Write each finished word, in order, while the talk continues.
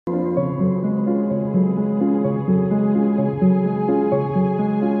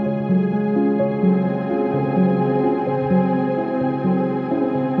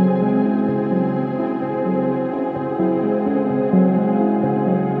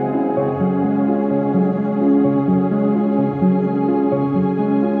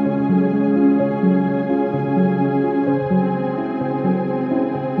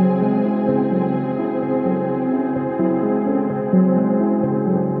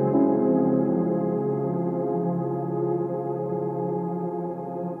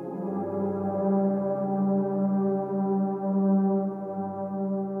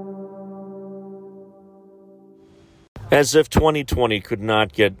As if 2020 could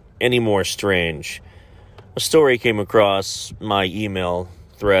not get any more strange, a story came across my email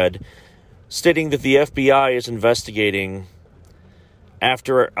thread stating that the FBI is investigating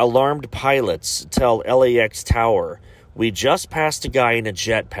after alarmed pilots tell LAX Tower, "We just passed a guy in a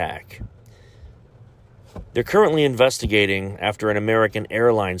jetpack." They're currently investigating after an American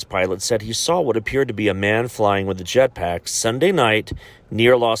Airlines pilot said he saw what appeared to be a man flying with a jetpack Sunday night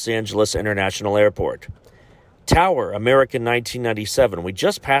near Los Angeles International Airport. Tower, American 1997. "We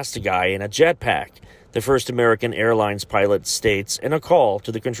just passed a guy in a jetpack," the first American Airlines pilot states in a call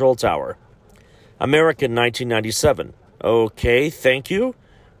to the control tower. American 1997. "Okay, thank you.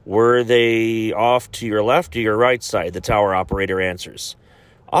 Were they off to your left or your right side?" the tower operator answers.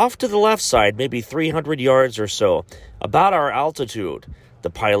 "Off to the left side, maybe 300 yards or so, about our altitude," the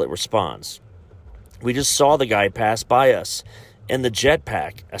pilot responds. "We just saw the guy pass by us in the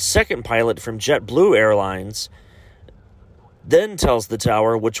jetpack." A second pilot from JetBlue Airlines then tells the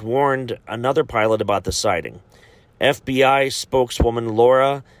tower, which warned another pilot about the sighting. FBI spokeswoman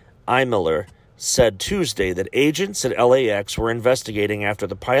Laura Eimler said Tuesday that agents at LAX were investigating after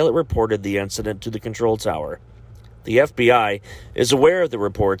the pilot reported the incident to the control tower. The FBI is aware of the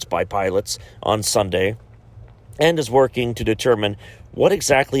reports by pilots on Sunday and is working to determine what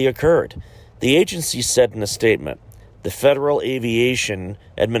exactly occurred. The agency said in a statement. The Federal Aviation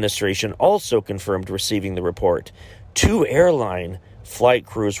Administration also confirmed receiving the report. 2 airline flight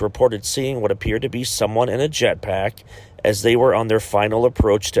crews reported seeing what appeared to be someone in a jetpack as they were on their final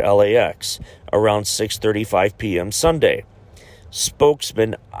approach to LAX around 6:35 p.m. Sunday.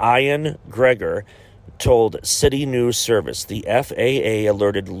 Spokesman Ian Gregor told City News Service the FAA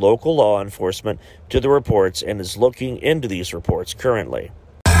alerted local law enforcement to the reports and is looking into these reports currently.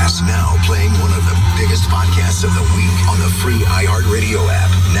 Now playing one of the biggest podcasts of the week on the free iHeartRadio app.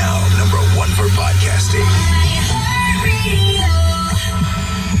 Now #1 for podcasting.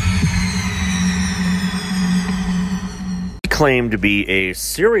 He claimed to be a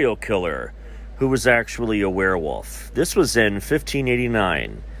serial killer who was actually a werewolf. This was in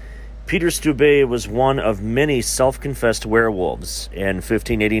 1589. Peter Stubbe was one of many self-confessed werewolves. In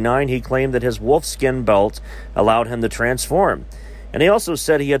 1589, he claimed that his wolfskin belt allowed him to transform. And he also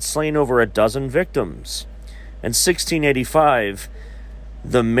said he had slain over a dozen victims. In 1685,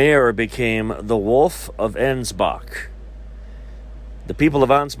 the mayor became the Wolf of Ansbach. The people of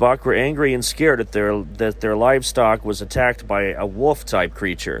Ansbach were angry and scared that their livestock was attacked by a wolf-type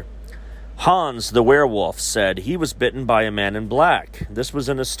creature. Hans, the werewolf, said he was bitten by a man in black. This was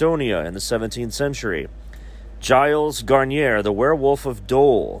in Estonia in the 17th century. Gilles Garnier, the werewolf of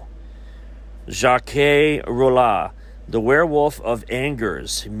Dole. Jacques Roulat, the werewolf of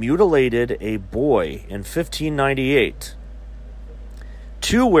Angers, mutilated a boy in 1598.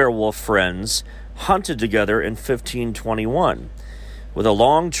 2 werewolf friends hunted together in 1521. With a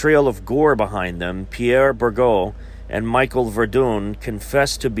long trail of gore behind them, Pierre Bergot and Michael Verdun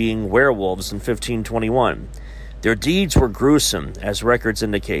confessed to being werewolves in 1521. Their deeds were gruesome, as records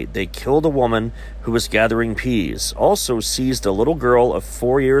indicate. They killed a woman who was gathering peas, also seized a little girl of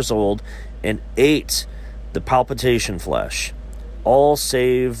 4 years old, and ate the palpitation flesh, all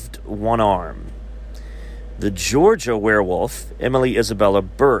saved one arm. The Georgia werewolf, Emily Isabella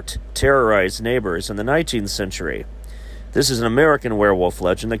Burt, terrorized neighbors in the 19th century. This is an American werewolf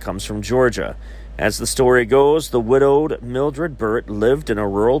legend that comes from Georgia. As the story goes, the widowed Mildred Burt lived in a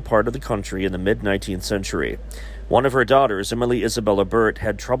rural part of the country in the mid-19th century. One of her daughters, Emily Isabella Burt,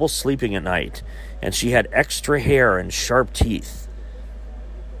 had trouble sleeping at night, and she had extra hair and sharp teeth.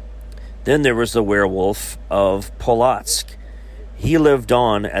 Then there was the werewolf of Polotsk. He lived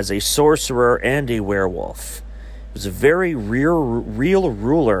on as a sorcerer and a werewolf. He was a very real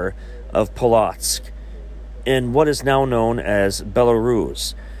ruler of Polotsk in what is now known as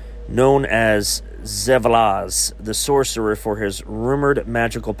Belarus, known as Zevlaz, the sorcerer for his rumored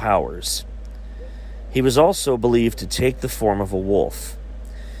magical powers. He was also believed to take the form of a wolf.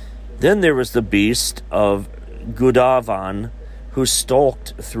 Then there was the beast of Gudavon, who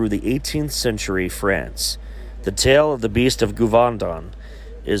stalked through the 18th century France. The tale of the beast of Guvaudan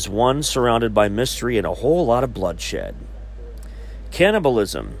is one surrounded by mystery and a whole lot of bloodshed.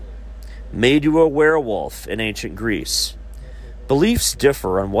 Cannibalism made you a werewolf in ancient Greece. Beliefs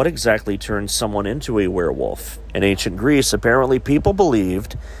differ on what exactly turns someone into a werewolf. In ancient Greece, apparently people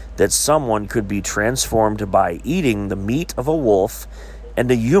believed that someone could be transformed by eating the meat of a wolf and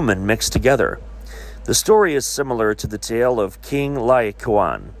a human mixed together. The story is similar to the tale of King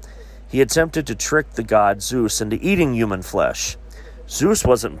Laocoon. He attempted to trick the god Zeus into eating human flesh. Zeus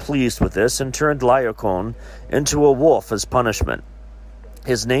wasn't pleased with this and turned Laocoon into a wolf as punishment.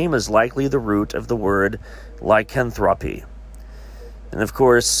 His name is likely the root of the word lycanthropy. And of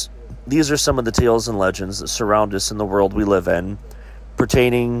course, these are some of the tales and legends that surround us in the world we live in,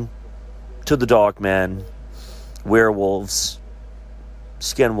 pertaining to the Dogman, werewolves,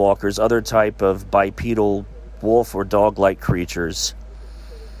 skinwalkers, other type of bipedal wolf or dog-like creatures.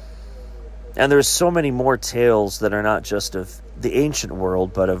 And there's so many more tales that are not just of the ancient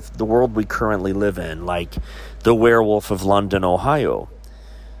world, but of the world we currently live in, like the werewolf of London, Ohio.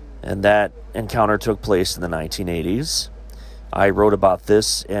 And that encounter took place in the 1980s. I wrote about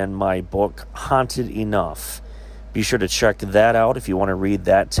this in my book, Haunted Enough. Be sure to check that out if you want to read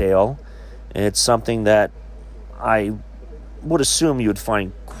that tale. It's something that I would assume you would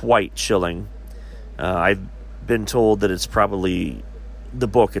find quite chilling. I've been told that it's probably, the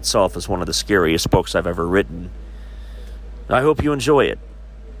book itself is one of the scariest books I've ever written. I hope you enjoy it.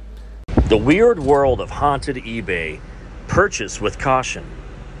 The Weird World of Haunted eBay. Purchase with caution.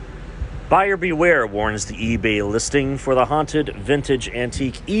 Buyer beware, warns the eBay listing for the haunted vintage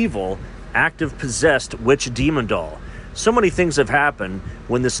antique evil active possessed witch demon doll. So many things have happened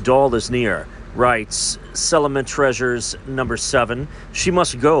when this doll is near. Writes Settlement Treasures number 7. She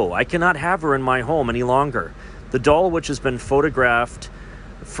must go. I cannot have her in my home any longer. The doll, which has been photographed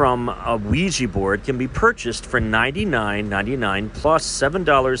from a Ouija board, can be purchased for $99.99 plus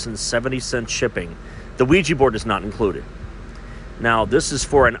 $7.70 shipping. The Ouija board is not included. Now, this is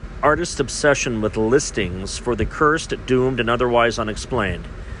for an artist's obsession with listings for the cursed, doomed, and otherwise unexplained.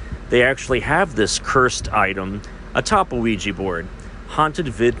 They actually have this cursed item atop a Ouija board. Haunted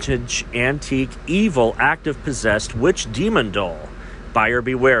vintage antique evil active possessed witch demon doll. Buyer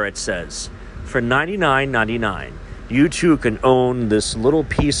beware, it says. For $99.99. You too can own this little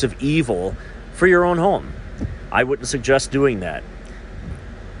piece of evil for your own home. I wouldn't suggest doing that.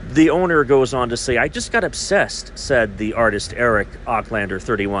 The owner goes on to say, I just got obsessed, said the artist Eric Aucklander,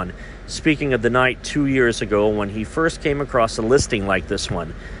 31, speaking of the night 2 years ago when he first came across a listing like this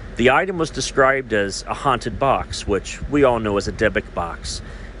one. The item was described as a haunted box, which we all know as a Dybbuk box,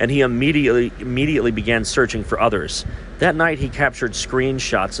 and he immediately began searching for others. That night he captured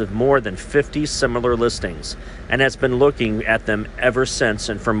screenshots of more than 50 similar listings, and has been looking at them ever since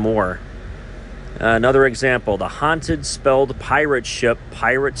and for more. Another example, the haunted spelled pirate ship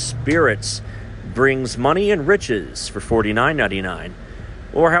Pirate Spirits brings money and riches for $49.99.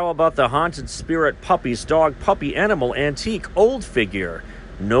 Or how about the haunted spirit puppies dog puppy animal antique old figure,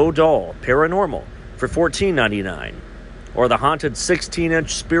 no doll, paranormal for $14.99. Or the haunted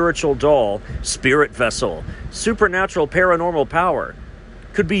 16-inch spiritual doll, spirit vessel, supernatural paranormal power,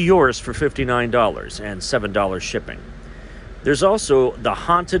 could be yours for $59 and $7 shipping. There's also the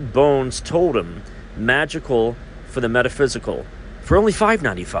Haunted Bones Totem, magical for the metaphysical, for only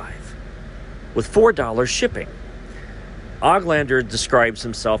 $5.95, with $4 shipping. Aucklander describes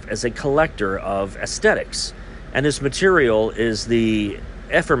himself as a collector of aesthetics, and his material is the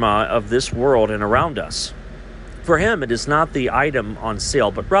ephemera of this world and around us. For him, it is not the item on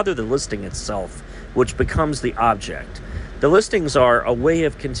sale, but rather the listing itself, which becomes the object. The listings are a way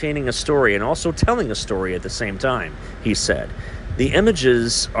of containing a story and also telling a story at the same time, he said. The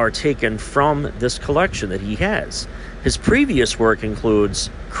images are taken from this collection that he has. His previous work includes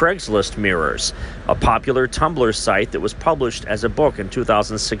Craigslist Mirrors, a popular Tumblr site that was published as a book in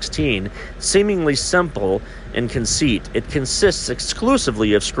 2016, seemingly simple in conceit. It consists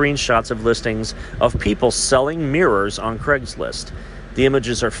exclusively of screenshots of listings of people selling mirrors on Craigslist. The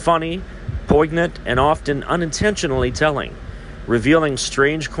images are funny, poignant, and often unintentionally telling, revealing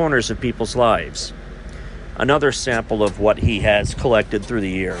strange corners of people's lives. Another sample of what he has collected through the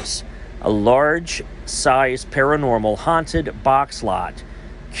years. A large-size paranormal haunted box lot,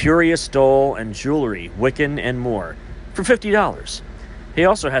 curious doll and jewelry, Wiccan and more, for $50. He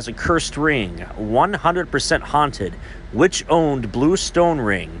also has a cursed ring, 100% haunted, witch-owned blue stone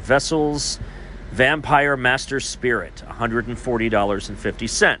ring, vessels, vampire master spirit,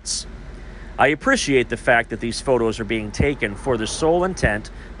 $140.50. I appreciate the fact that these photos are being taken for the sole intent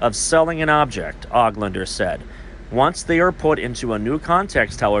of selling an object, Aucklander said. Once they are put into a new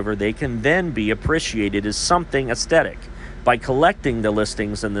context, however, they can then be appreciated as something aesthetic. By collecting the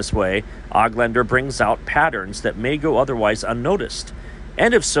listings in this way, Aucklander brings out patterns that may go otherwise unnoticed,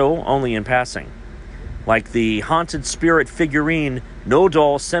 and if so, only in passing. Like the haunted spirit figurine No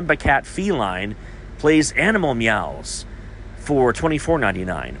Doll Simba Cat Feline plays animal meows for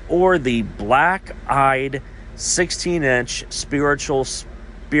 $24.99, or the black-eyed 16-inch spiritual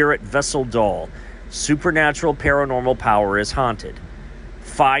spirit vessel doll, supernatural paranormal power is haunted,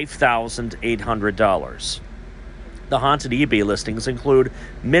 $5,800. The haunted eBay listings include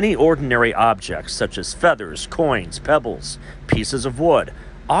many ordinary objects such as feathers, coins, pebbles, pieces of wood,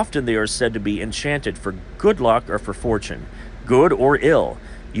 Often they are said to be enchanted for good luck or for fortune, good or ill.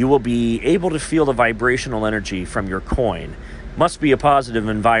 You will be able to feel the vibrational energy from your coin. Must be a positive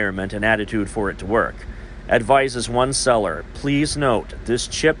environment and attitude for it to work. Advises one seller, please note, this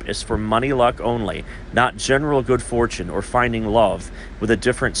chip is for money luck only, not general good fortune or finding love with a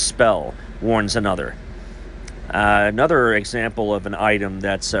different spell, warns another. Another example of an item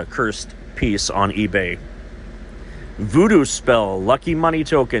that's a cursed piece on eBay. Voodoo spell, lucky money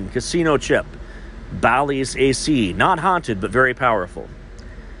token, casino chip, Bally's AC, not haunted but very powerful.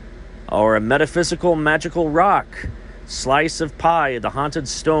 Or a metaphysical magical rock, slice of pie, the haunted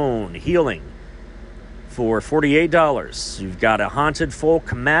stone, healing, for $48. You've got a haunted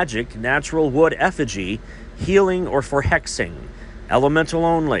folk magic natural wood effigy, healing or for hexing, elemental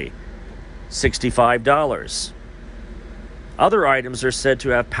only, $65. Other items are said to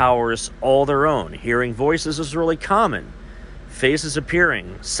have powers all their own. Hearing voices is really common. Faces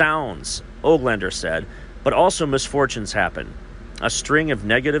appearing, sounds, Oglander said, but also misfortunes happen. A string of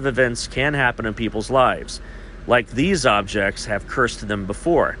negative events can happen in people's lives. Like these objects have cursed them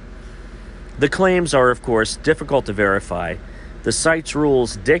before. The claims are, of course, difficult to verify. The site's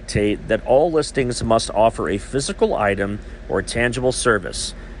rules dictate that all listings must offer a physical item or tangible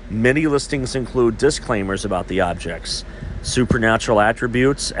service. Many listings include disclaimers about the objects. Supernatural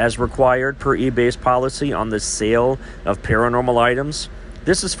attributes as required per eBay's policy on the sale of paranormal items.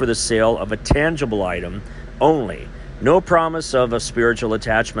 This is for the sale of a tangible item only. No promise of a spiritual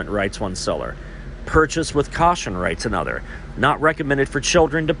attachment, writes one seller. Purchase with caution, writes another. Not recommended for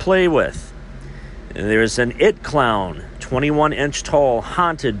children to play with. There's an It Clown, 21-inch tall,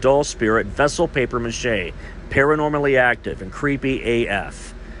 haunted doll spirit vessel paper mache, paranormally active and creepy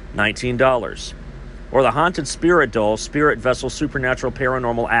AF, $19. Or the Haunted Spirit Doll, Spirit Vessel Supernatural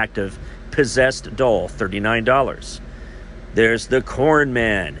Paranormal Active, Possessed Doll, $39. There's the Corn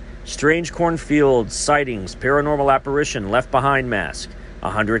Man, Strange Cornfield Sightings, Paranormal Apparition, Left Behind Mask,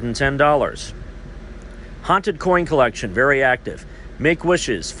 $110. Haunted Coin Collection, very active. Make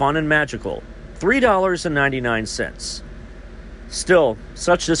Wishes, fun and magical, $3.99. Still,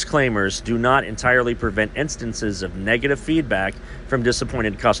 such disclaimers do not entirely prevent instances of negative feedback from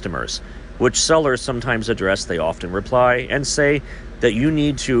disappointed customers, which sellers sometimes address. They often reply and say that you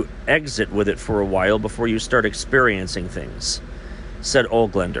need to exit with it for a while before you start experiencing things. Said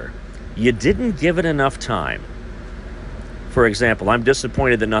Oglander, you didn't give it enough time. For example, I'm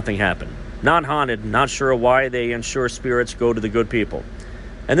disappointed that nothing happened. Not haunted, not sure why they ensure spirits go to the good people.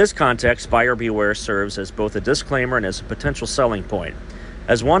 In this context, buyer beware serves as both a disclaimer and as a potential selling point.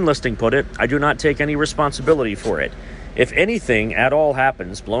 As one listing put it, I do not take any responsibility for it. If anything at all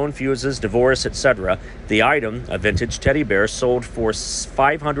happens, blown fuses, divorce, etc., the item, a vintage teddy bear, sold for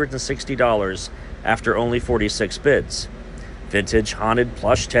 $560 after only 46 bids. Vintage haunted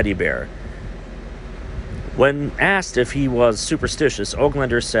plush teddy bear. When asked if he was superstitious,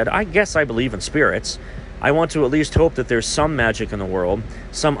 Oglander said, I guess I believe in spirits. I want to at least hope that there's some magic in the world,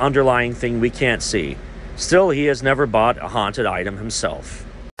 some underlying thing we can't see. Still, he has never bought a haunted item himself.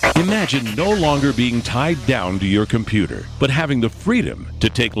 Imagine no longer being tied down to your computer, but having the freedom to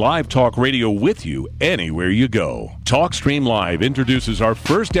take live talk radio with you anywhere you go. TalkStream Live introduces our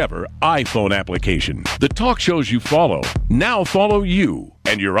first ever iPhone application. The talk shows you follow now follow you,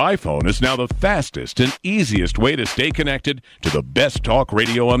 and your iPhone is now the fastest and easiest way to stay connected to the best talk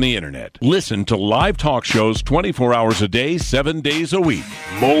radio on the internet. Listen to live talk shows 24 hours a day, 7 days a week.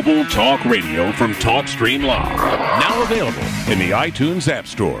 Mobile talk radio from TalkStream Live. Now available in the iTunes App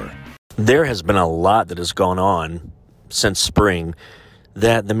Store. There has been a lot that has gone on since spring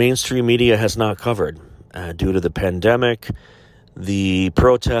that the mainstream media has not covered due to the pandemic, the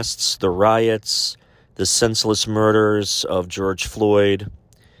protests, the riots, the senseless murders of George Floyd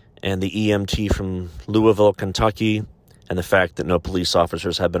and the EMT from Louisville, Kentucky, and the fact that no police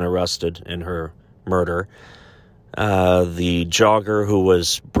officers have been arrested in her murder. The jogger who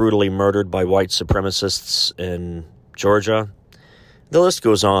was brutally murdered by white supremacists in Georgia. The list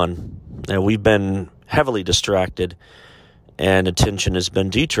goes on. And we've been heavily distracted, and attention has been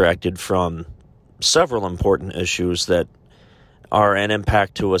detracted from several important issues that are an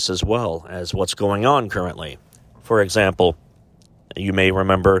impact to us as well as what's going on currently. For example, you may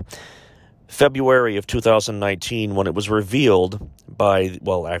remember February of 2019 when it was revealed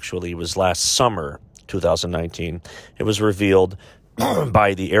it was last summer, 2019. It was revealed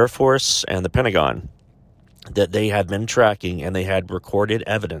by the Air Force and the Pentagon that they had been tracking and they had recorded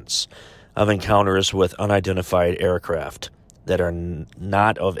evidence of encounters with unidentified aircraft that are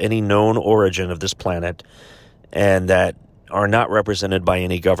not of any known origin of this planet and that are not represented by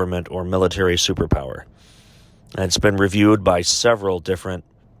any government or military superpower. And it's been reviewed by several different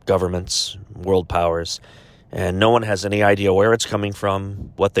governments, world powers, and no one has any idea where it's coming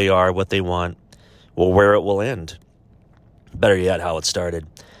from, what they are, what they want, or where it will end. Better yet, how it started.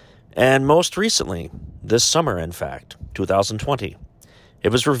 And most recently, this summer, in fact, 2020, it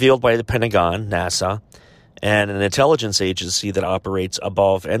was revealed by the Pentagon, NASA, and an intelligence agency that operates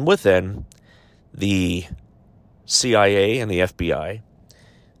above and within the CIA and the FBI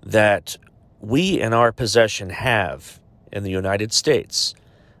that we in our possession have in the United States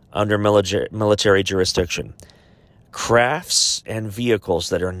under military jurisdiction crafts and vehicles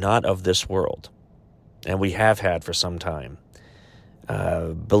that are not of this world, and we have had for some time.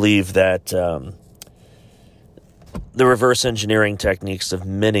 Believe that the reverse engineering techniques of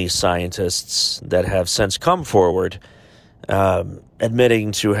many scientists that have since come forward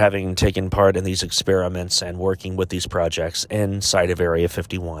admitting to having taken part in these experiments and working with these projects inside of Area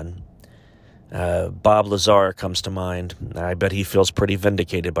 51. Bob Lazar comes to mind. I bet he feels pretty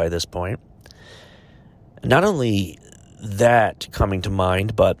vindicated by this point. Not only that coming to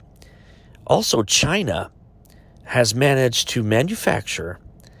mind, but also China has managed to manufacture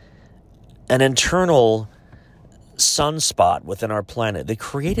an internal sunspot within our planet. They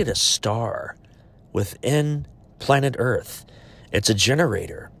created a star within planet Earth. It's a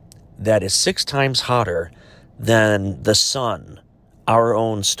generator that is 6 times hotter than the sun, our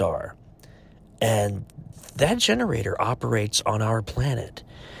own star. And that generator operates on our planet.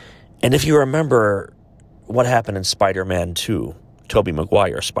 And if you remember what happened in Spider-Man 2, Tobey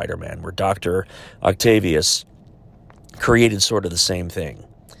Maguire Spider-Man, where Dr. Octavius created sort of the same thing.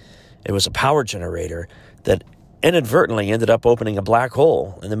 It was a power generator that inadvertently ended up opening a black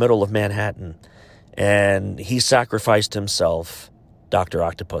hole in the middle of Manhattan. And he sacrificed himself, Dr.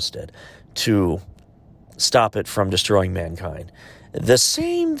 Octopus did, to stop it from destroying mankind. The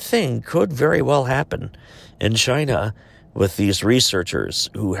same thing could very well happen in China with these researchers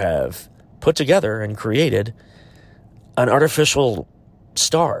who have put together and created an artificial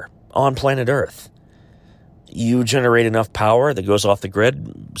star on planet Earth. You generate enough power that goes off the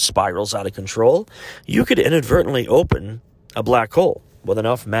grid, spirals out of control, you could inadvertently open a black hole with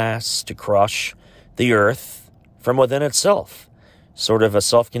enough mass to crush the Earth from within itself. Sort of a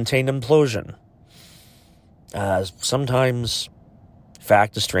self-contained implosion. Sometimes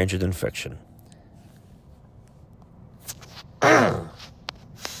fact is stranger than fiction.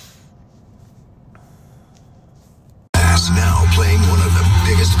 Now playing one of the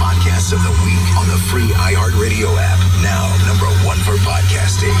biggest podcasts of the week on the free iHeartRadio app. Now #1 for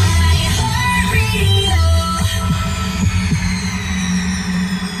podcasting.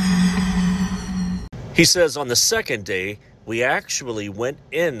 He says on the second day, we actually went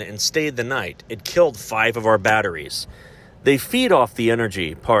in and stayed the night. It killed 5 of our batteries. They feed off the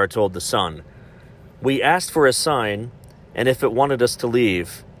energy, Parr told The Sun. We asked for a sign, and if it wanted us to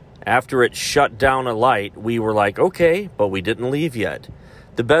leave. After it shut down a light, we were like, okay, but we didn't leave yet.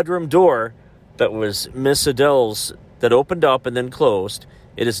 The bedroom door that was Miss Adele's that opened up and then closed,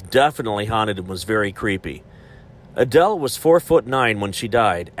 it is definitely haunted and was very creepy. Adele was 4'9" when she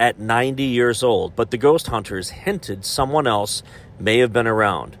died, at 90 years old, but the ghost hunters hinted someone else may have been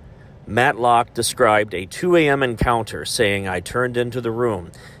around. Matlock described a 2 a.m. encounter, saying, I turned into the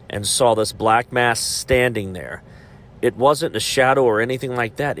room and saw this black mass standing there. It wasn't a shadow or anything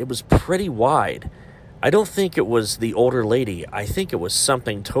like that. It was pretty wide. I don't think it was the older lady. I think it was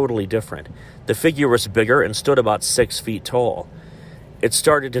something totally different. The figure was bigger and stood about 6 feet tall. It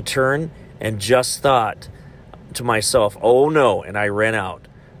started to turn and just thought to myself, oh no, and I ran out.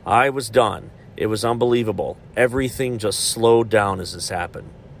 I was done. It was unbelievable. Everything just slowed down as this happened.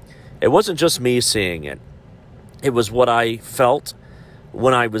 It wasn't just me seeing it. It was what I felt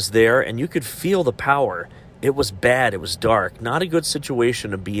when I was there, and you could feel the power. It was bad. It was dark. Not a good situation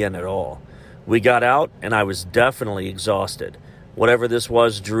to be in at all. We got out, and I was definitely exhausted. Whatever this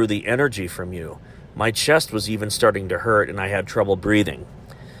was drew the energy from you. My chest was even starting to hurt, and I had trouble breathing.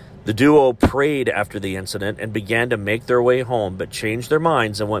 The duo prayed after the incident and began to make their way home, but changed their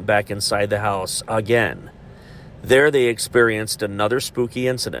minds and went back inside the house again. There they experienced another spooky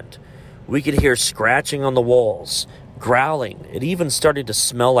incident. We could hear scratching on the walls, growling. It even started to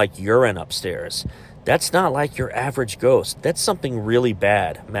smell like urine upstairs. That's not like your average ghost. That's something really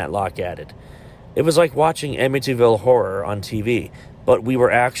bad, Matlock added. It was like watching Amityville Horror on TV, but we were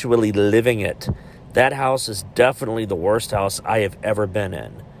actually living it. That house is definitely the worst house I have ever been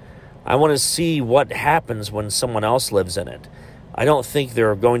in. I want to see what happens when someone else lives in it. I don't think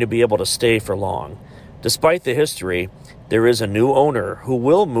they're going to be able to stay for long. Despite the history, there is a new owner who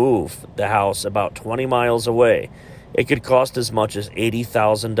will move the house about 20 miles away. It could cost as much as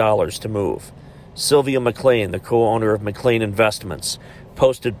 $80,000 to move. Sylvia McLean, the co-owner of McLean Investments,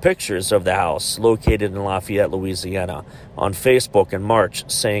 posted pictures of the house located in Lafayette, Louisiana, on Facebook in March,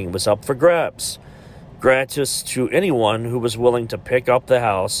 saying it was up for grabs, gratis to anyone who was willing to pick up the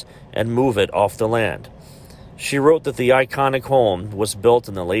house and move it off the land. She wrote that the iconic home was built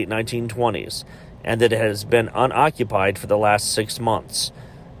in the late 1920s and that it has been unoccupied for the last 6 months,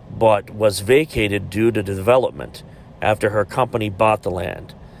 but was vacated due to development after her company bought the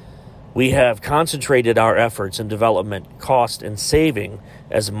land. We have concentrated our efforts in development cost and saving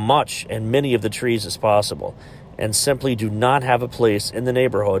as much and many of the trees as possible, and simply do not have a place in the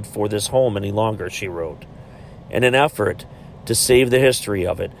neighborhood for this home any longer, she wrote. In an effort to save the history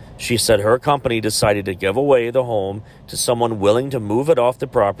of it, she said her company decided to give away the home to someone willing to move it off the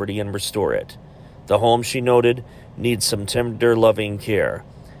property and restore it. The home, she noted, needs some tender loving care,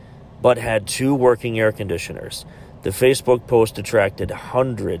 but had 2 working air conditioners. The Facebook post attracted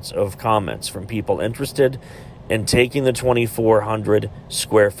hundreds of comments from people interested in taking the 2,400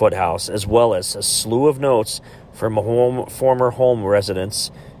 square foot house, as well as a slew of notes from former home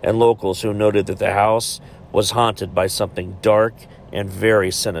residents and locals who noted that the house was haunted by something dark and very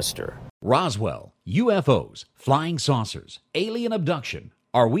sinister. Roswell, UFOs, flying saucers, alien abduction.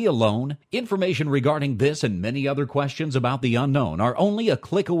 Are we alone? Information regarding this and many other questions about the unknown are only a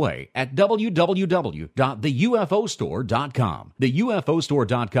click away at www.theufostore.com.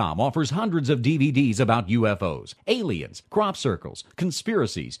 TheUFOstore.com offers hundreds of DVDs about UFOs, aliens, crop circles,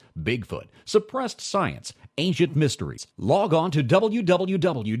 conspiracies, Bigfoot, suppressed science, ancient mysteries. Log on to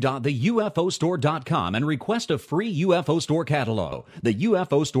www.theufostore.com and request a free UFO Store catalog.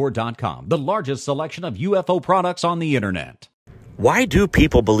 TheUFOstore.com, the largest selection of UFO products on the internet. Why do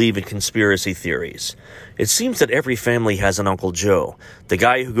people believe in conspiracy theories? It seems that every family has an Uncle Joe, the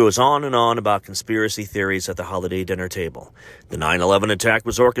guy who goes on and on about conspiracy theories at the holiday dinner table. The 9/11 attack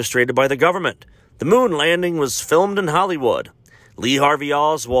was orchestrated by the government. The moon landing was filmed in Hollywood. Lee Harvey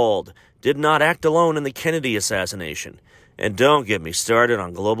Oswald did not act alone in the Kennedy assassination. And don't get me started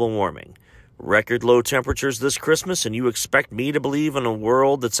on global warming. Record low temperatures this Christmas, and you expect me to believe in a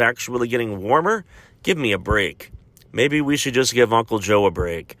world that's actually getting warmer? Give me a break. Maybe we should just give Uncle Joe a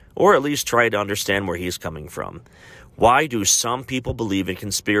break, or at least try to understand where he's coming from. Why do some people believe in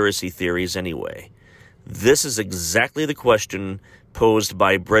conspiracy theories anyway? This is exactly the question posed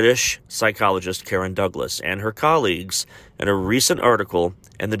by British psychologist Karen Douglas and her colleagues in a recent article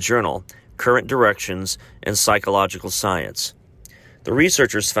in the journal Current Directions in Psychological Science. The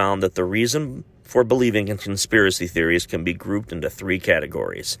researchers found that the reason for believing in conspiracy theories can be grouped into 3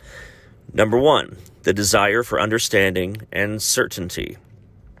 categories. Number 1, the desire for understanding and certainty.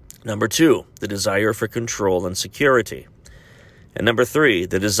 Number 2, the desire for control and security. And number 3,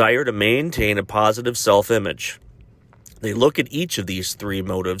 the desire to maintain a positive self-image. They look at each of these 3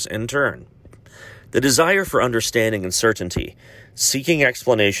 motives in turn. The desire for understanding and certainty, seeking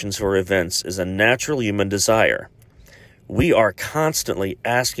explanations for events, is a natural human desire. We are constantly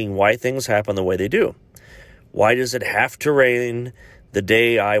asking why things happen the way they do. Why does it have to rain the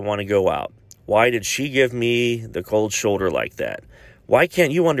day I want to go out? Why did she give me the cold shoulder like that? Why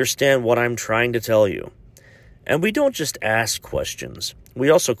can't you understand what I'm trying to tell you? And we don't just ask questions. We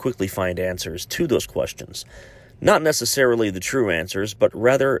also quickly find answers to those questions. Not necessarily the true answers, but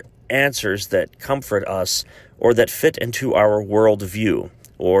rather answers that comfort us or that fit into our worldview,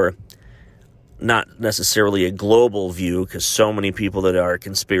 or not necessarily a global view, because so many people that are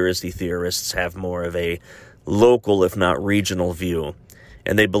conspiracy theorists have more of a local, if not regional view,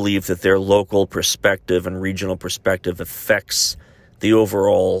 and they believe that their local perspective and regional perspective affects the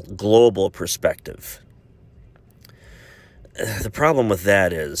overall global perspective. The problem with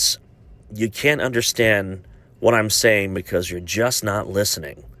that is you can't understand what I'm saying because you're just not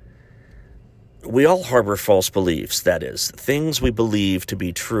listening. We all harbor false beliefs, that is, things we believe to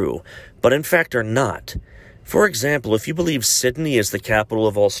be true, but in fact are not. For example, if you believe Sydney is the capital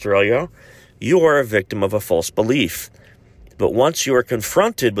of Australia, you are a victim of a false belief. But once you are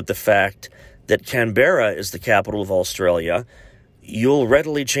confronted with the fact that Canberra is the capital of Australia, you'll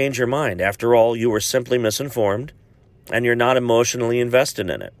readily change your mind. After all, you were simply misinformed, and you're not emotionally invested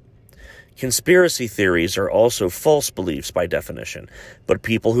in it. Conspiracy theories are also false beliefs by definition, but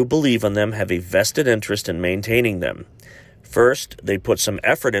people who believe in them have a vested interest in maintaining them. First, they put some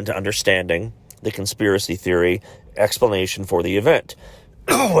effort into understanding the conspiracy theory explanation for the event,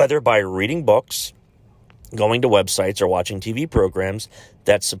 whether by reading books, going to websites, or watching TV programs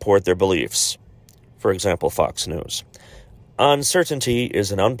that support their beliefs. For example, Fox News. Uncertainty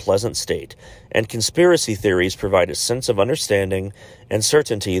is an unpleasant state, and conspiracy theories provide a sense of understanding and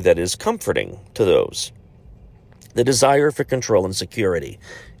certainty that is comforting to those. The desire for control and security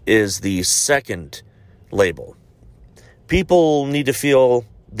is the second label. People need to feel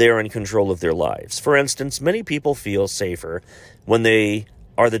they're in control of their lives. For instance, many people feel safer when they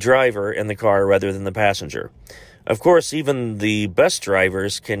are the driver in the car rather than the passenger. Of course, even the best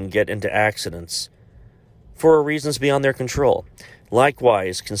drivers can get into accidents for reasons beyond their control.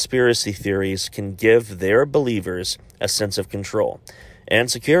 Likewise, conspiracy theories can give their believers a sense of control and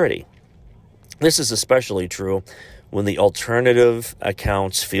security. This is especially true when the alternative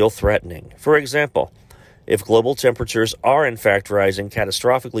accounts feel threatening. For example, if global temperatures are in fact rising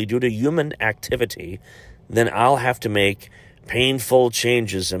catastrophically due to human activity, then I'll have to make painful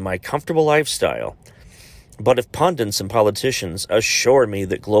changes in my comfortable lifestyle. But if pundits and politicians assure me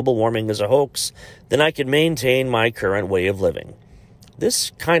that global warming is a hoax, then I can maintain my current way of living.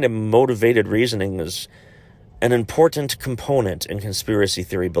 This kind of motivated reasoning is an important component in conspiracy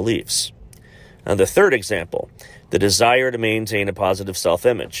theory beliefs. And the third example, the desire to maintain a positive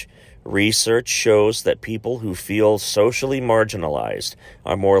self-image. Research shows that people who feel socially marginalized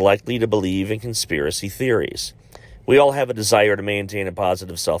are more likely to believe in conspiracy theories. We all have a desire to maintain a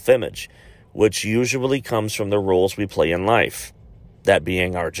positive self-image, which usually comes from the roles we play in life, that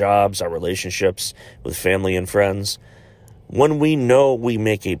being our jobs, our relationships with family and friends. When we know we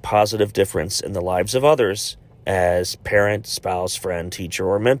make a positive difference in the lives of others, as parent, spouse, friend, teacher,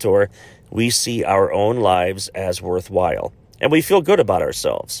 or mentor, we see our own lives as worthwhile, and we feel good about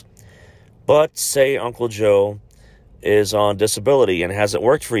ourselves. But say Uncle Joe is on disability and hasn't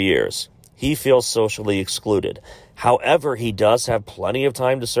worked for years. He feels socially excluded. However, he does have plenty of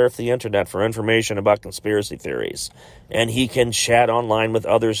time to surf the internet for information about conspiracy theories, and he can chat online with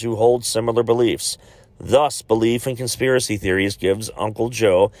others who hold similar beliefs. Thus, belief in conspiracy theories gives Uncle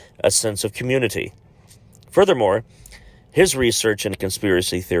Joe a sense of community. Furthermore, his research into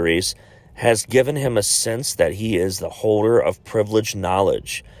conspiracy theories has given him a sense that he is the holder of privileged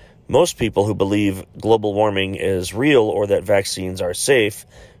knowledge. Most people who believe global warming is real or that vaccines are safe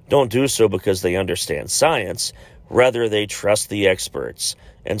don't do so because they understand science. Rather, they trust the experts.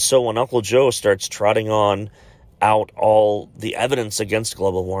 And so when Uncle Joe starts trotting out all the evidence against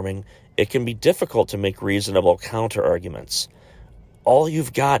global warming, it can be difficult to make reasonable counter-arguments. All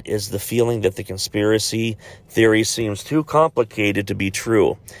you've got is the feeling that the conspiracy theory seems too complicated to be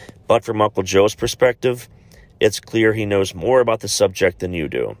true. But from Uncle Joe's perspective, it's clear he knows more about the subject than you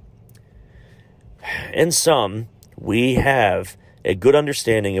do. In sum, we have a good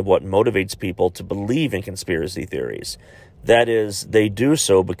understanding of what motivates people to believe in conspiracy theories. That is, they do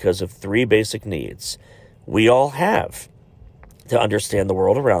so because of three basic needs. We all have: to understand the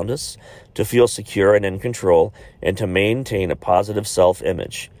world around us, to feel secure and in control, and to maintain a positive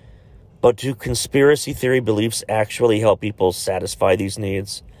self-image. But do conspiracy theory beliefs actually help people satisfy these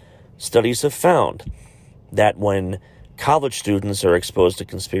needs? Studies have found that when college students are exposed to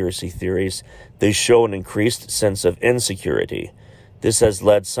conspiracy theories, they show an increased sense of insecurity. This has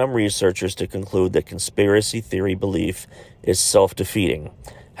led some researchers to conclude that conspiracy theory belief is self-defeating.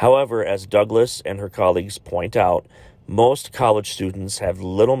 However, as Douglas and her colleagues point out, most college students have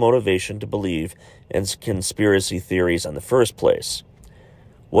little motivation to believe in conspiracy theories in the first place.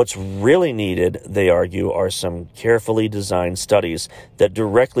 What's really needed, they argue, are some carefully designed studies that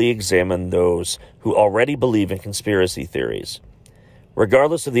directly examine those who already believe in conspiracy theories.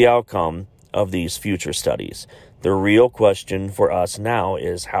 Regardless of the outcome of these future studies, the real question for us now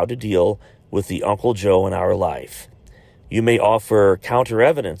is how to deal with the Uncle Joe in our life. You may offer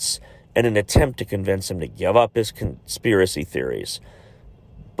counter-evidence in an attempt to convince him to give up his conspiracy theories,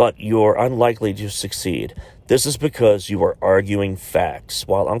 but you're unlikely to succeed. This is because you are arguing facts,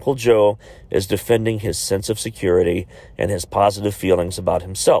 while Uncle Joe is defending his sense of security and his positive feelings about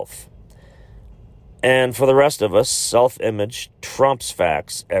himself. And for the rest of us, self-image trumps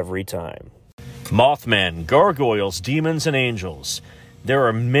facts every time. Mothman, gargoyles, demons, and angels. There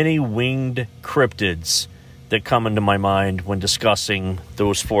are many winged cryptids that come into my mind when discussing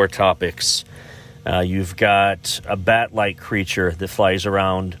those four topics. You've got a bat-like creature that flies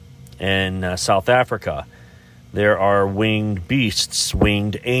around in South Africa. There are winged beasts,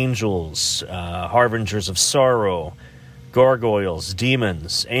 winged angels, harbingers of sorrow, gargoyles,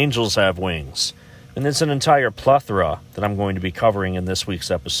 demons. Angels have wings. And it's an entire plethora that I'm going to be covering in this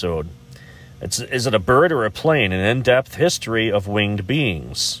week's episode. Is it a bird or a plane? An in-depth history of winged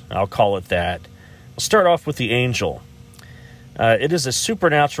beings. I'll call it that. We'll start off with the angel. It is a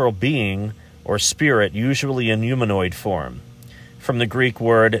supernatural being or spirit, usually in humanoid form, from the Greek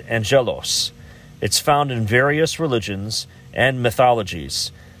word angelos. It's found in various religions and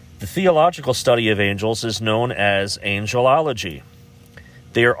mythologies. The theological study of angels is known as angelology.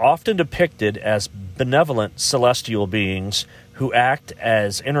 They are often depicted as benevolent celestial beings who act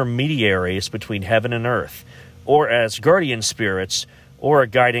as intermediaries between heaven and earth, or as guardian spirits, or a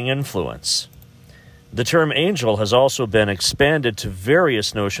guiding influence. The term angel has also been expanded to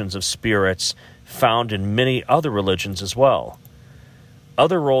various notions of spirits found in many other religions as well.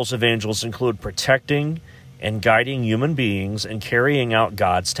 Other roles of angels include protecting and guiding human beings and carrying out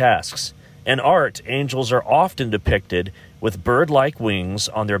God's tasks. In art, angels are often depicted with bird-like wings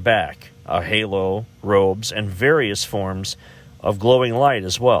on their back, a halo, robes, and various forms of glowing light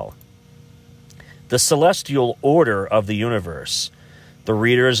as well. The celestial order of the universe, the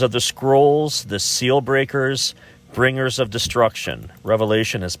readers of the scrolls, the seal breakers, bringers of destruction.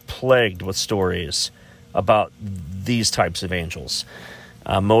 Revelation is plagued with stories about these types of angels.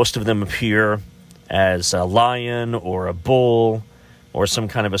 Most of them appear as a lion or a bull or some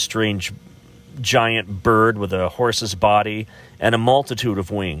kind of a strange giant bird with a horse's body and a multitude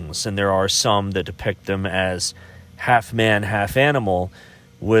of wings. And there are some that depict them as half man, half animal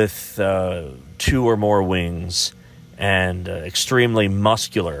with 2 or more wings and extremely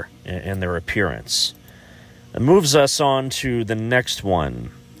muscular in their appearance. It moves us on to the next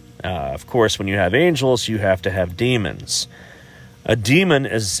one. Of course, when you have angels, you have to have demons. A demon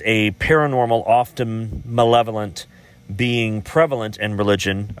is a paranormal, often malevolent being prevalent in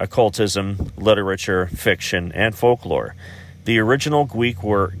religion, occultism, literature, fiction, and folklore. The original Greek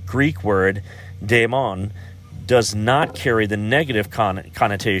word daemon does not carry the negative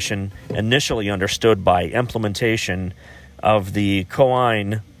connotation initially understood by implementation of the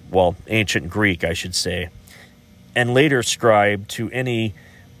Koine, ancient Greek, I should say, and later ascribed to any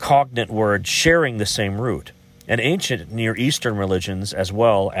cognate word sharing the same root. In ancient Near Eastern religions, as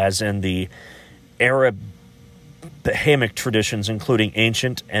well as in the Abrahamic traditions, including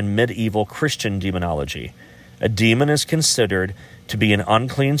ancient and medieval Christian demonology, a demon is considered to be an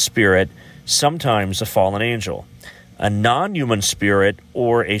unclean spirit, sometimes a fallen angel, a non-human spirit,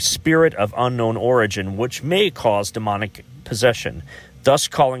 or a spirit of unknown origin, which may cause demonic possession, thus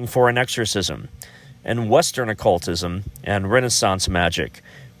calling for an exorcism. In Western occultism and Renaissance magic,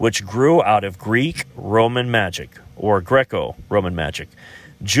 which grew out of Greek-Roman magic, or Greco-Roman magic,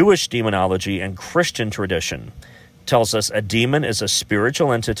 Jewish demonology, and Christian tradition, tells us a demon is a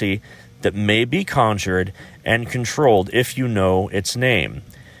spiritual entity that may be conjured and controlled if you know its name.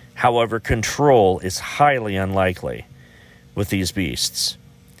 However, control is highly unlikely with these beasts.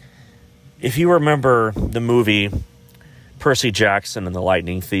 If you remember the movie Percy Jackson and the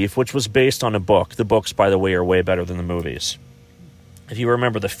Lightning Thief, which was based on a book, the books, by the way, are way better than the movies. If you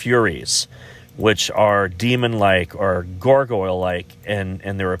remember the Furies, which are demon-like or gargoyle-like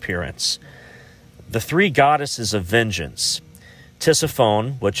in their appearance. The 3 goddesses of vengeance,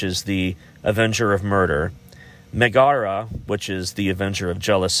 Tisiphone, which is the avenger of murder, Megara, which is the avenger of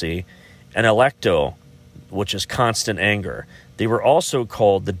jealousy, and Alecto, which is constant anger. They were also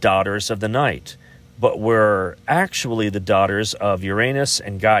called the daughters of the night, but were actually the daughters of Uranus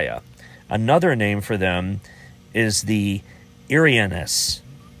and Gaia. Another name for them is the Erianus.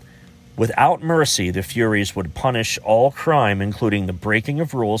 Without mercy, the Furies would punish all crime, including the breaking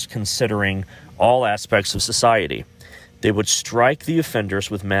of rules, considering all aspects of society. They would strike the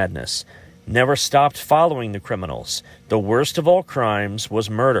offenders with madness, never stopped following the criminals. The worst of all crimes was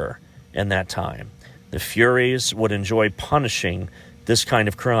murder in that time. The Furies would enjoy punishing this kind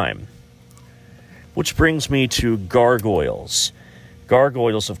of crime. Which brings me to Gargoyles.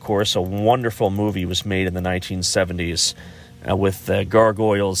 Gargoyles, of course, a wonderful movie was made in the 1970s with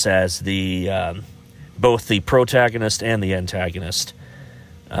gargoyles as both the protagonist and the antagonist.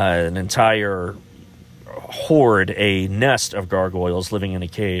 An entire horde, a nest of gargoyles living in a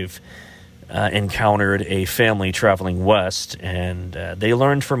cave, encountered a family traveling west, and they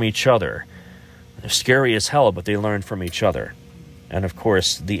learned from each other. They're scary as hell, but they learned from each other. And, of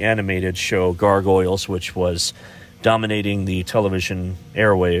course, the animated show Gargoyles, which was dominating the television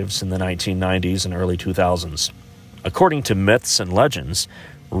airwaves in the 1990s and early 2000s. According to myths and legends,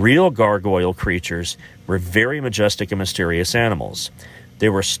 real gargoyle creatures were very majestic and mysterious animals. They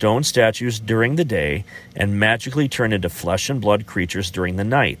were stone statues during the day and magically turned into flesh and blood creatures during the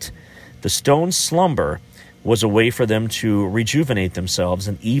night. The stone slumber was a way for them to rejuvenate themselves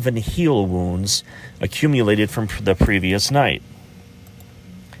and even heal wounds accumulated from the previous night.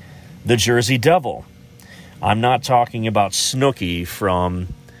 The Jersey Devil. I'm not talking about Snooki from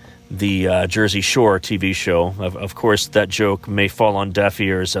the Jersey Shore TV show. Of course, that joke may fall on deaf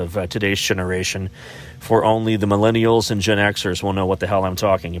ears of today's generation, for only the millennials and Gen Xers will know what the hell I'm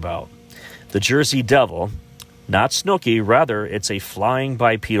talking about. The Jersey Devil, not Snooki, rather it's a flying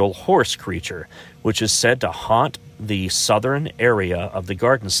bipedal horse creature, which is said to haunt the southern area of the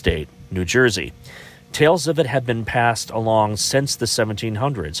Garden State, New Jersey. Tales of it have been passed along since the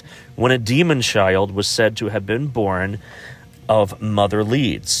 1700s, when a demon child was said to have been born of Mother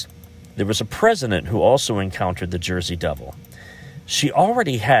Leeds. There was a president who also encountered the Jersey Devil. She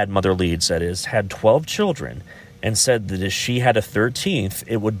already had, Mother Leeds that is, had 12 children, and said that if she had a 13th,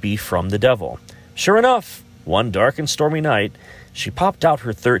 it would be from the devil. Sure enough, one dark and stormy night, she popped out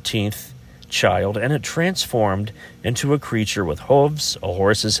her 13th child, and it transformed into a creature with hooves, a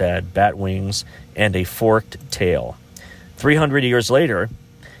horse's head, bat wings, and a forked tail. 300 years later,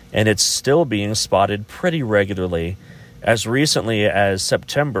 and it's still being spotted pretty regularly, as recently as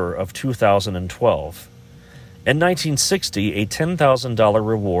September of 2012. In 1960, a $10,000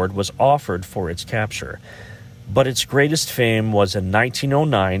 reward was offered for its capture, but its greatest fame was in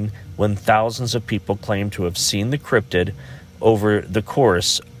 1909, when thousands of people claimed to have seen the cryptid over the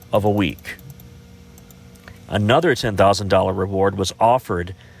course of a week. Another $10,000 reward was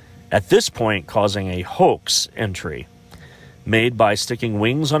offered, at this point causing a hoax entry made by sticking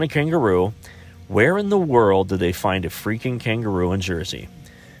wings on a kangaroo. Where in the world did they find a freaking kangaroo in Jersey?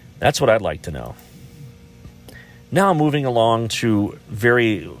 That's what I'd like to know. Now moving along to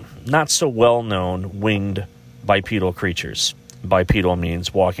very not so well-known winged bipedal creatures. Bipedal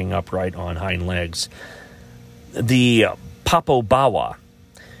means walking upright on hind legs. The Popobawa,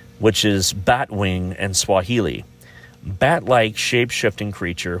 which is bat wing in Swahili. Bat-like shape-shifting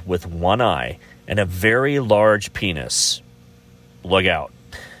creature with one eye and a very large penis. Look out.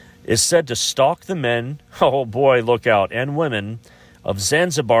 Is said to stalk the men, oh boy, look out, and women of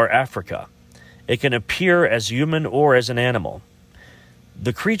Zanzibar, Africa. It can appear as human or as an animal.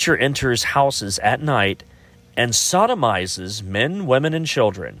 The creature enters houses at night and sodomizes men, women, and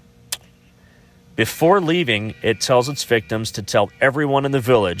children. Before leaving, it tells its victims to tell everyone in the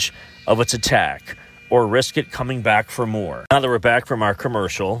village of its attack or risk it coming back for more. Now that we're back from our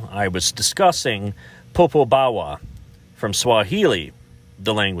commercial, I was discussing Popobawa from Swahili,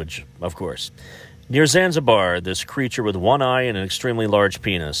 the language, of course. Near Zanzibar, this creature with one eye and an extremely large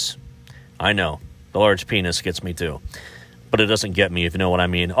penis. I know, the large penis gets me too, but it doesn't get me if you know what I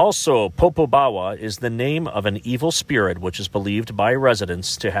mean. Also, Popobawa is the name of an evil spirit which is believed by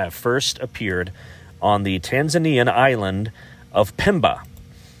residents to have first appeared on the Tanzanian island of Pemba.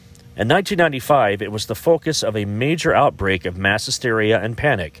 In 1995, it was the focus of a major outbreak of mass hysteria and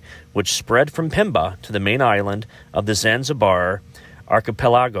panic, which spread from Pemba to the main island of the Zanzibar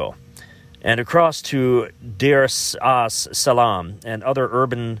archipelago and across to Dar es Salaam and other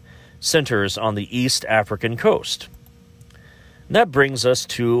urban centers on the East African coast. That brings us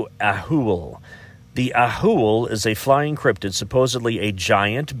to Ahul. The Ahul is a flying cryptid, supposedly a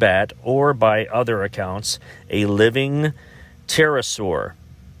giant bat, or by other accounts, a living pterosaur,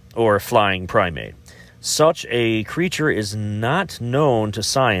 or flying primate. Such a creature is not known to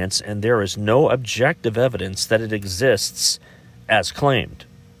science, and there is no objective evidence that it exists as claimed.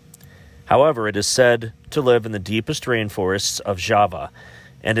 However, it is said to live in the deepest rainforests of Java,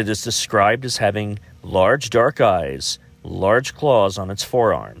 and it is described as having large dark eyes, large claws on its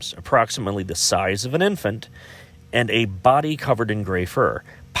forearms, approximately the size of an infant, and a body covered in gray fur.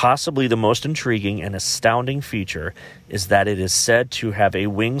 Possibly the most intriguing and astounding feature is that it is said to have a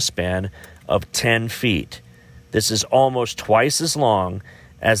wingspan of 10 feet. This is almost twice as long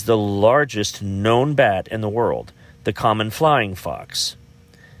as the largest known bat in the world, the common flying fox.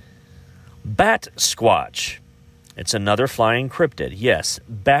 Bat squatch. It's another flying cryptid. Yes,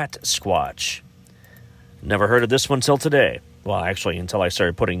 bat squatch. Never heard of this one till today. Well, actually, until I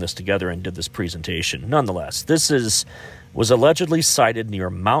started putting this together and did this presentation. Nonetheless, this was allegedly sighted near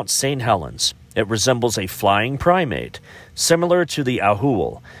Mount St. Helens. It resembles a flying primate, similar to the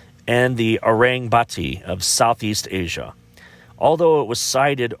Ahul and the Orangbati of Southeast Asia. Although it was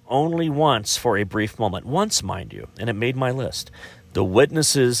sighted only once for a brief moment. Once, mind you, and it made my list. The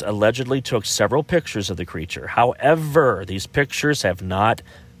witnesses allegedly took several pictures of the creature. However, these pictures have not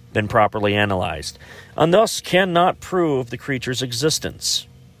been properly analyzed, and thus cannot prove the creature's existence.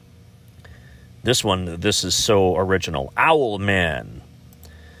 This is so original. Owl Man.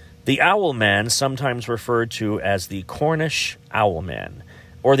 The Owl Man, sometimes referred to as the Cornish Owl Man,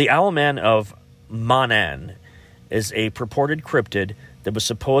 or the Owl Man of Mannan, is a purported cryptid that was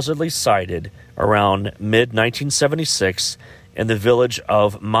supposedly sighted around mid-1976 in the village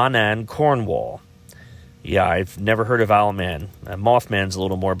of Mannan, Cornwall. Yeah, I've never heard of Owlman. Mothman's a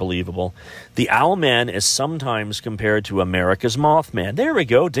little more believable. The Owlman is sometimes compared to America's Mothman. There we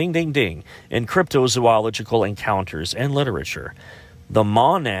go, ding, ding, ding, in cryptozoological encounters and literature. The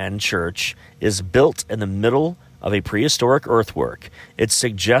Mannan Church is built in the middle of a prehistoric earthwork. It's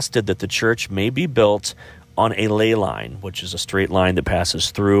suggested that the church may be built on a ley line, which is a straight line that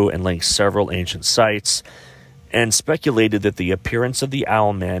passes through and links several ancient sites, and speculated that the appearance of the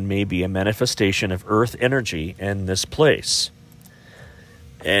Owlman may be a manifestation of Earth energy in this place.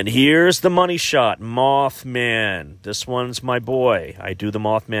 And here's the money shot, Mothman. This one's my boy. I do the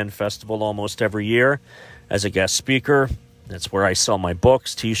Mothman Festival almost every year as a guest speaker. That's where I sell my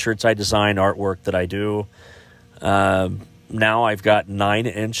books, t-shirts I design, artwork that I do. Now I've got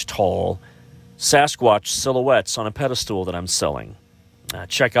 9-inch tall Sasquatch silhouettes on a pedestal that I'm selling.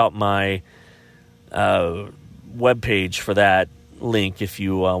 Check out my webpage for that link if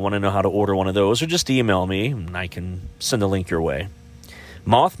you want to know how to order one of those, or just email me and I can send a link your way.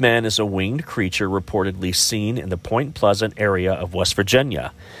 Mothman is a winged creature reportedly seen in the Point Pleasant area of West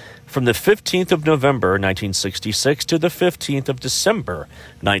Virginia from the 15th of November 1966 to the 15th of December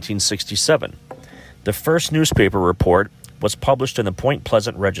 1967. The first newspaper report was published in the Point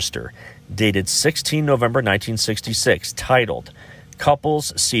Pleasant Register, dated 16 November 1966, titled,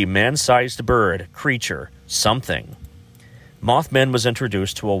 "Couples See Man-Sized Bird, Creature, Something." Mothman was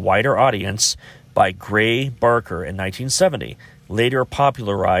introduced to a wider audience by Gray Barker in 1970, later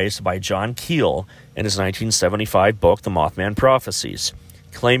popularized by John Keel in his 1975 book, The Mothman Prophecies,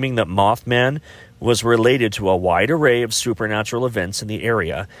 claiming that Mothman was related to a wide array of supernatural events in the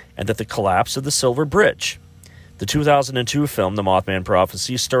area and that the collapse of the Silver Bridge. The 2002 film, The Mothman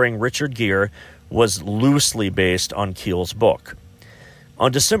Prophecies, starring Richard Gere, was loosely based on Keel's book.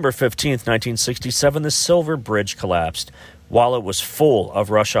 On December 15, 1967, the Silver Bridge collapsed while it was full of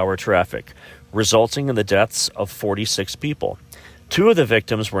rush hour traffic, resulting in the deaths of 46 people. 2 of the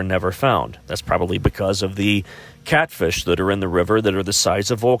victims were never found. That's probably because of the catfish that are in the river that are the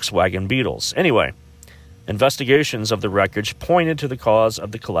size of Volkswagen Beetles. Anyway, investigations of the wreckage pointed to the cause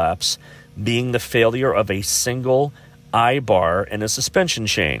of the collapse being the failure of a single eye bar in a suspension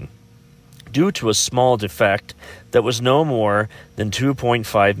chain, due to a small defect that was no more than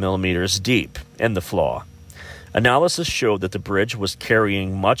 2.5 millimeters deep in the flaw. Analysis showed that the bridge was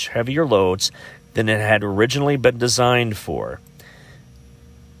carrying much heavier loads than it had originally been designed for.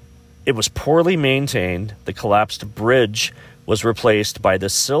 It was poorly maintained. The collapsed bridge was replaced by the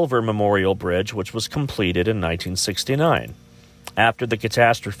Silver Memorial Bridge, which was completed in 1969. After the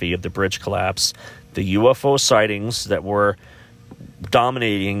catastrophe of the bridge collapse, the UFO sightings that were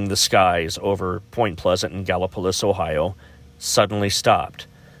dominating the skies over Point Pleasant and Gallipolis, Ohio, suddenly stopped.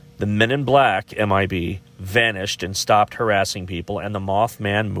 The Men in Black, MIB, vanished and stopped harassing people, and the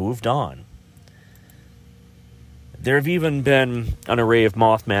Mothman moved on. There have even been an array of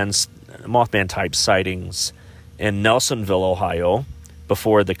Mothman-type sightings in Nelsonville, Ohio,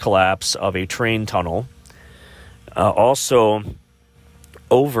 before the collapse of a train tunnel. Also,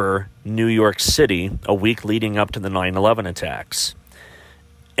 over New York City, a week leading up to the 9/11 attacks,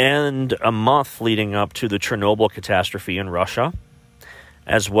 and a month leading up to the Chernobyl catastrophe in Russia,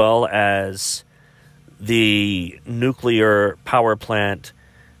 as well as the nuclear power plant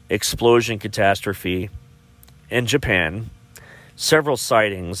explosion catastrophe in Japan. Several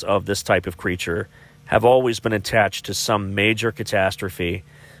sightings of this type of creature have always been attached to some major catastrophe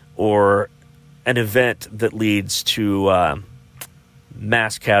or an event that leads to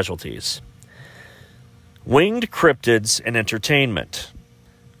mass casualties. Winged cryptids and entertainment.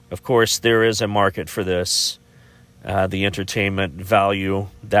 Of course, there is a market for this. The entertainment value,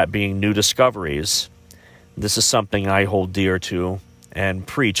 that being new discoveries. This is something I hold dear to and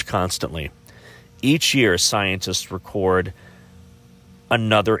preach constantly. Each year, scientists record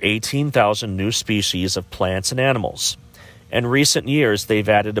another 18,000 new species of plants and animals. In recent years, they've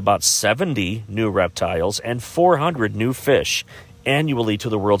added about 70 new reptiles and 400 new fish annually to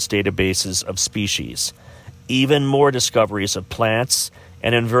the world's databases of species. Even more discoveries of plants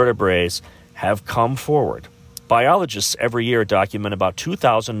and invertebrates have come forward. Biologists every year document about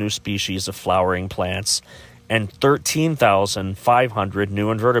 2,000 new species of flowering plants and 13,500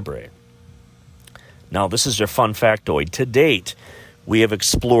 new invertebrates. Now, this is your fun factoid. To date, we have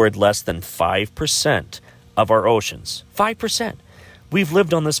explored less than 5% of our oceans. 5%. We've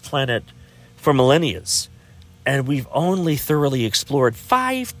lived on this planet for millennia, and we've only thoroughly explored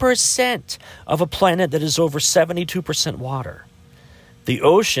 5% of a planet that is over 72% water. The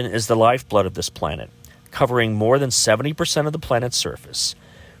ocean is the lifeblood of this planet, covering more than 70% of the planet's surface,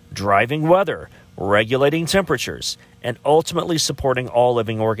 driving weather, regulating temperatures, and ultimately supporting all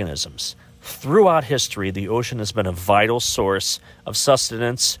living organisms. Throughout history, the ocean has been a vital source of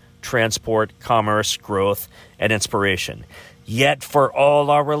sustenance, transport, commerce, growth, and inspiration. Yet, for all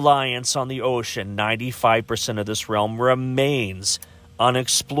our reliance on the ocean, 95% of this realm remains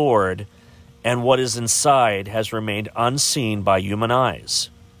unexplored, and what is inside has remained unseen by human eyes.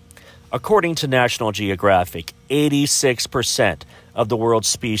 According to National Geographic, 86% of the world's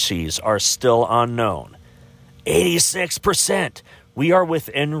species are still unknown. 86%! We are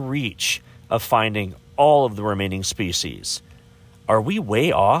within reach of finding all of the remaining species. Are we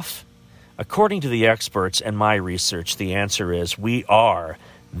way off? According to the experts and my research, the answer is we are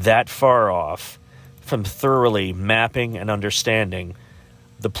that far off from thoroughly mapping and understanding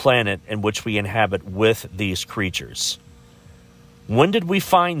the planet in which we inhabit with these creatures. When did we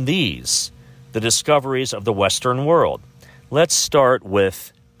find these? The discoveries of the Western world. Let's start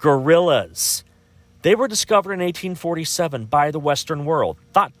with gorillas. They were discovered in 1847 by the Western world,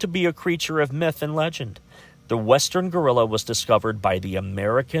 thought to be a creature of myth and legend. The Western gorilla was discovered by the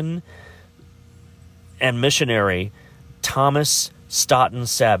American and missionary Thomas Stoughton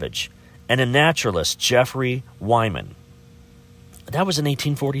Savage and a naturalist, Jeffrey Wyman. That was in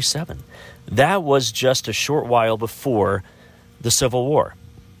 1847. That was just a short while before the Civil War.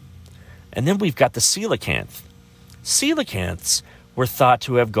 And then we've got the coelacanth. Coelacanths were thought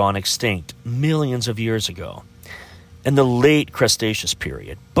to have gone extinct millions of years ago in the late Cretaceous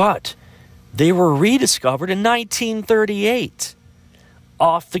period, but they were rediscovered in 1938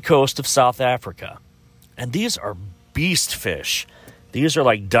 off the coast of South Africa. And these are beast fish. These are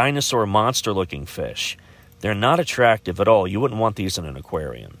like dinosaur monster-looking fish. They're not attractive at all. You wouldn't want these in an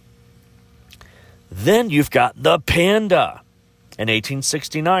aquarium. Then you've got the panda. In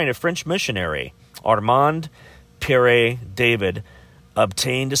 1869, a French missionary, Armand Pierre David,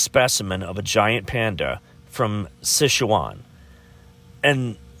 obtained a specimen of a giant panda from Sichuan.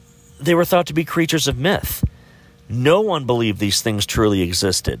 And they were thought to be creatures of myth. No one believed these things truly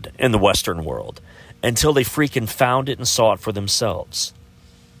existed in the Western world until they freaking found it and saw it for themselves.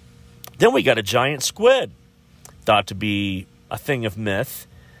 Then we got a giant squid, thought to be a thing of myth,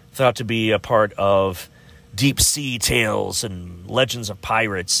 thought to be a part of deep sea tales and legends of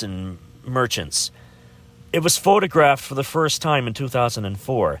pirates and merchants. It was photographed for the first time in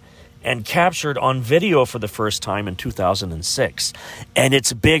 2004 and captured on video for the first time in 2006. And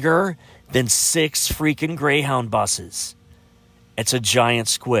it's bigger than 6 freaking Greyhound buses. It's a giant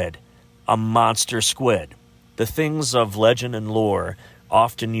squid, a monster squid. The things of legend and lore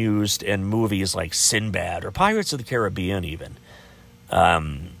often used in movies like Sinbad or Pirates of the Caribbean even.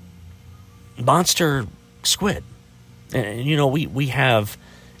 Monster squid. And, you know, we have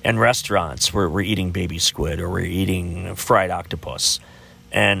in restaurants where we're eating baby squid or we're eating fried octopus.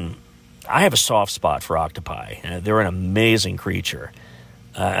 And I have a soft spot for octopi. They're an amazing creature,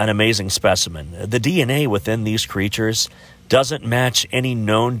 an amazing specimen. The DNA within these creatures doesn't match any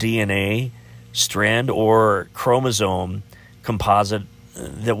known DNA strand or chromosome composite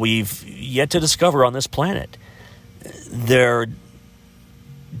that we've yet to discover on this planet. Their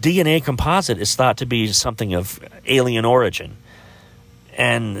DNA composite is thought to be something of alien origin,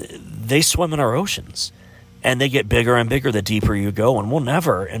 and they swim in our oceans, and they get bigger and bigger the deeper you go, and we'll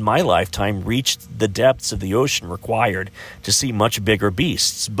never, in my lifetime, reach the depths of the ocean required to see much bigger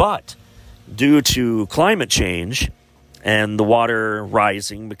beasts. But due to climate change and the water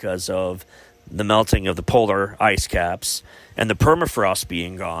rising because of the melting of the polar ice caps and the permafrost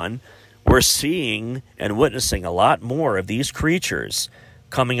being gone, we're seeing and witnessing a lot more of these creatures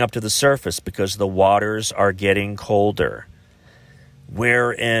coming up to the surface because the waters are getting colder.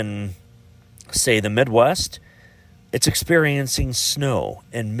 Where in, say, the Midwest, it's experiencing snow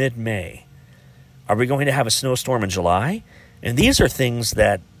in mid-May. Are we going to have a snowstorm in July? And these are things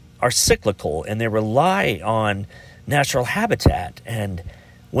that are cyclical, and they rely on natural habitat. And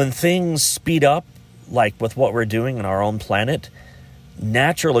when things speed up, like with what we're doing on our own planet,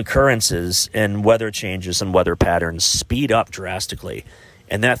 natural occurrences and weather changes and weather patterns speed up drastically,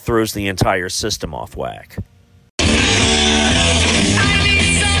 and that throws the entire system off whack.